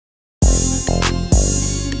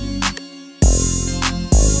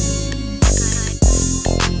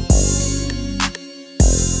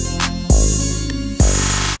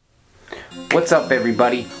What's up,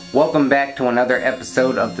 everybody? Welcome back to another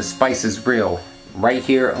episode of The Spice is Real, right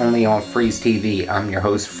here only on FREiZT.V. I'm your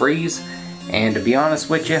host FREiZ, and to be honest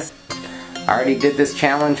with you, I already did this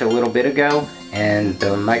challenge a little bit ago and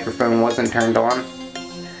the microphone wasn't turned on.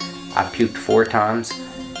 I puked 4 times.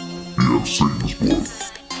 We have Satan's blood,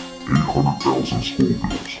 800,000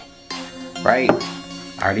 Scovilles. Right?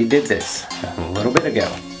 I already did this a little bit ago.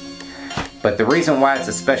 But the reason why it's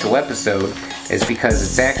a special episode is because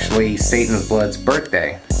it's actually Satan's Blood's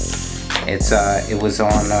birthday. It was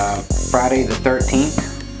on Friday the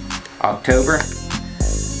 13th, October.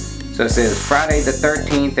 So it says Friday the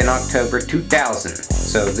 13th in October 2000.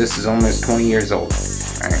 So this is almost 20 years old.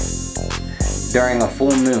 Right? During a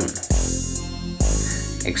full moon.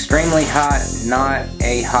 Extremely hot, not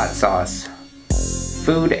a hot sauce.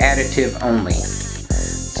 Food additive only.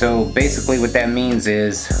 So basically what that means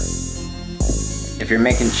is, if you're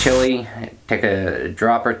making chili, take a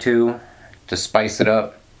drop or two to spice it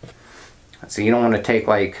up. So you don't want to take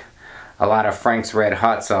like a lot of Frank's Red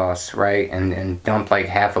hot sauce, right? And dump like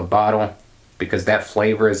half a bottle, because that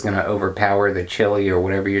flavor is going to overpower the chili or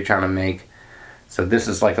whatever you're trying to make. So this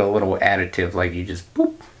is like a little additive, like you just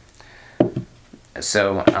boop.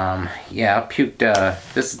 So yeah, I puked,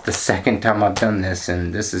 this is the second time I've done this,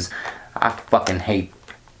 and this is, I fucking hate,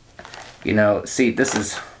 you know, see, this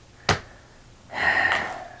is...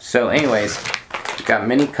 So anyways, got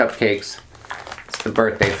mini cupcakes. It's the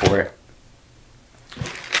birthday for it.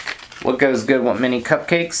 What goes good with mini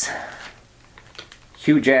cupcakes?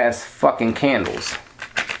 Huge ass fucking candles.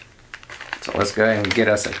 So let's go ahead and get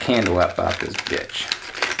us a candle up out this bitch.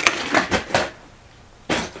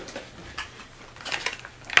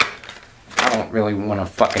 I don't really want to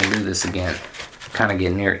fucking do this again. I'm kind of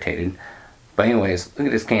getting irritated. But anyways, look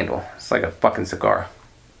at this candle. It's like a fucking cigar.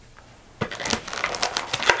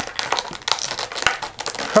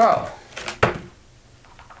 Oh.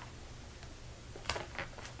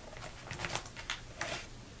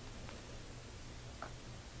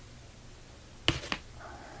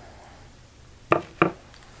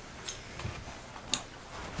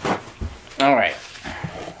 All right.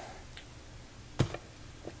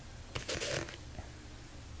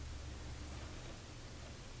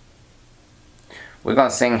 We're gonna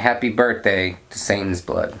sing Happy Birthday to Satan's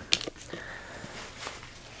Blood.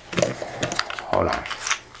 Hold on.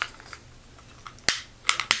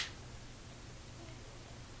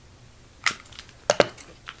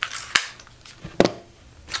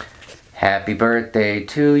 Happy birthday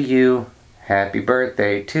to you. Happy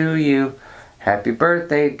birthday to you. Happy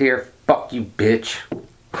birthday, dear. Fuck you, bitch.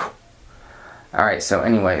 Alright, so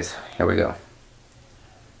anyways, here we go.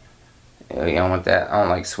 You don't want that? I don't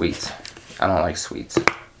like sweets. I don't like sweets.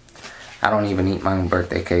 I don't even eat my own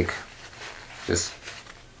birthday cake. Just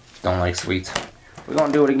don't like sweets. We're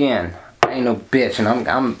gonna do it again. I ain't no bitch, and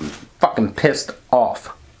I'm fucking pissed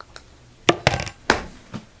off.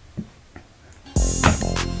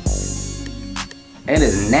 It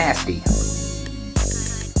is nasty.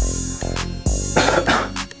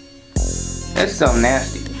 It's so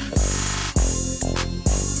nasty.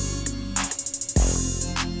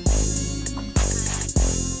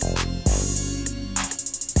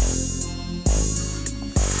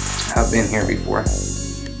 I've been here before.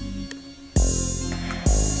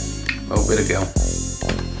 A little bit ago.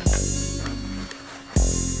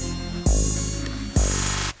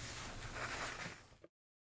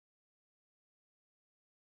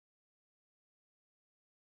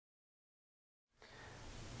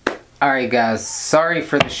 Alright guys, sorry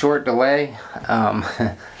for the short delay.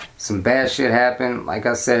 Some bad shit happened. Like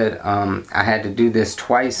I said, I had to do this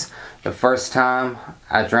twice. The first time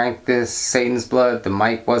I drank this Satan's Blood, the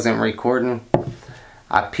mic wasn't recording.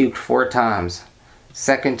 I puked 4 times.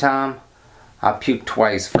 Second time, I puked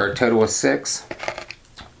twice for a total of 6.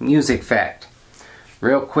 Music fact.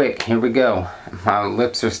 Real quick, here we go. My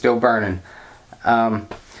lips are still burning.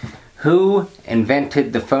 Who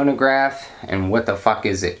invented the phonograph, and what the fuck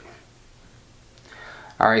is it?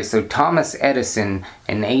 Alright, so Thomas Edison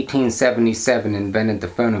in 1877 invented the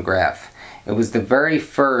phonograph. It was the very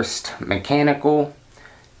first mechanical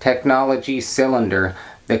technology cylinder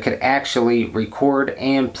that could actually record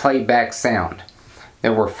and play back sound.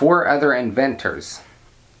 There were 4 other inventors,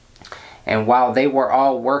 and while they were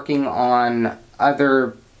all working on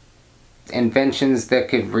other inventions that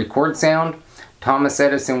could record sound, Thomas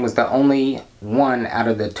Edison was the only one out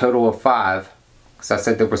of the total of 5. Because I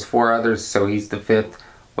said there was 4 others, so he's the 5th.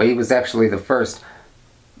 Well, he was actually the first.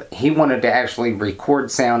 He wanted to actually record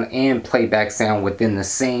sound and play back sound within the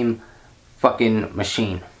same fucking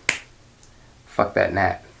machine. Fuck that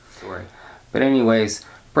gnat. Sorry. But anyways,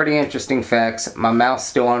 pretty interesting facts. My mouth's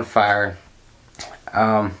still on fire.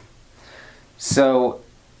 So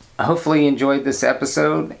hopefully you enjoyed this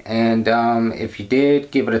episode, and if you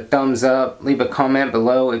did, give it a thumbs up. Leave a comment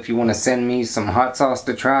below if you want to send me some hot sauce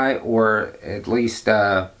to try, or at least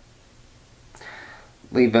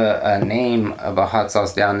leave a name of a hot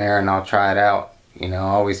sauce down there and I'll try it out. You know,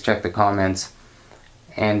 always check the comments.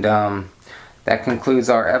 And that concludes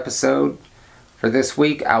our episode for this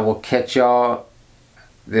week. I will catch y'all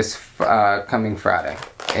this coming Friday.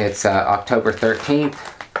 It's October 13th,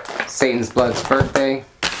 Satan's Blood's birthday.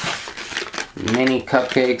 Mini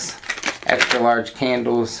cupcakes, extra large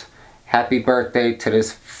candles. Happy birthday to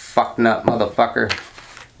this fuck nut motherfucker.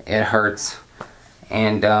 It hurts.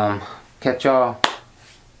 And catch y'all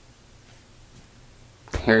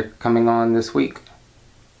here coming on this week.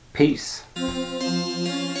 Peace.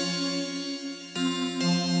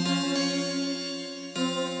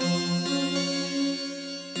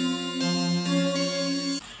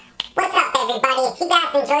 What's up, everybody? If you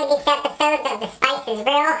guys enjoyed these episodes of The Spice is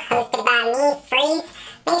Real, hosted by me, FREiZ,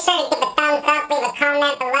 make sure to give a thumbs up, leave a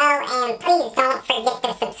comment below, and please don't forget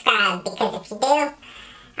to subscribe, because if you do,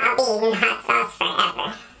 I'll be eating hot sauce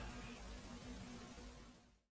forever.